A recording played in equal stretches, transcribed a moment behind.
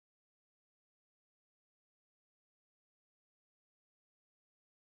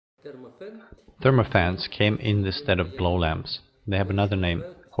Thermofans came in the stead of blow lamps. They have another name,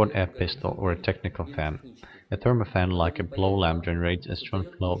 hot air pistol or a technical fan. A thermofan, like a blow lamp, generates a strong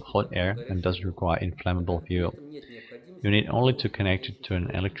flow of hot air and doesn't require inflammable fuel. You need only to connect it to an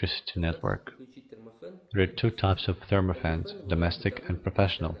electricity network. There are two types of thermofans, domestic and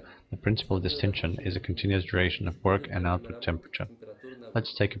professional. The principal distinction is a continuous duration of work and output temperature.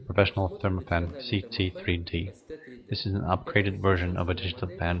 Let's take a professional thermofan CT3D. This is an upgraded version of a digital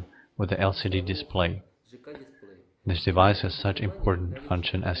fan with a LCD display. This device has such important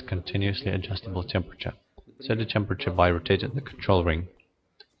function as continuously adjustable temperature. Set the temperature by rotating the control ring.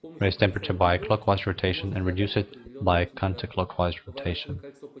 Raise temperature by clockwise rotation and reduce it by counterclockwise rotation.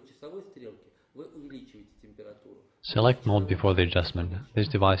 Select mode before the adjustment. This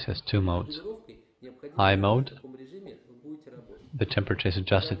device has two modes. High mode. The temperature is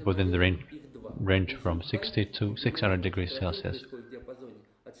adjusted within the range from 60 to 600 degrees Celsius.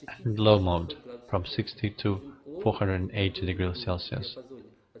 And low mode, from 60 to 480 degrees Celsius.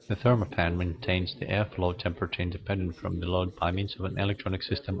 The thermofan maintains the airflow temperature independent from the load by means of an electronic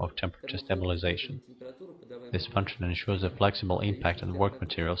system of temperature stabilization. This function ensures a flexible impact on work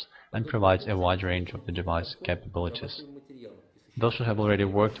materials and provides a wide range of the device capabilities. Those who have already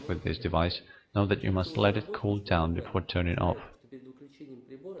worked with this device know that you must let it cool down before turning off.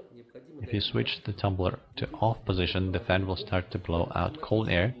 If you switch the tumbler to off position, the fan will start to blow out cold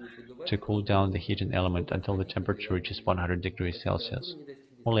air to cool down the heating element until the temperature reaches 100 degrees Celsius.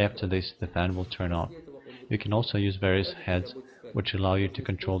 Only after this, the fan will turn off. You can also use various heads which allow you to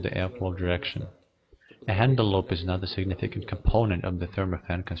control the airflow direction. A handle loop is another significant component of the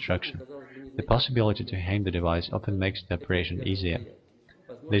thermofan construction. The possibility to hang the device often makes the operation easier.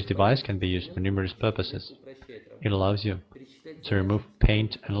 This device can be used for numerous purposes. It allows you to remove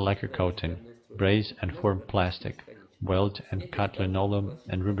paint and lacquer coating, braze and form plastic, weld and cut linoleum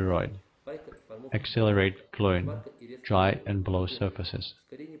and ruberoid, accelerate gluing, dry and blow surfaces,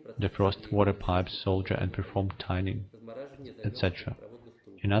 defrost water pipes, solder and perform tining, etc.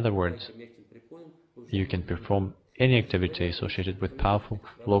 In other words, you can perform any activity associated with powerful,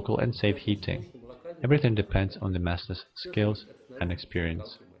 local and safe heating. Everything depends on the master's skills and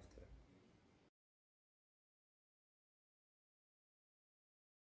experience.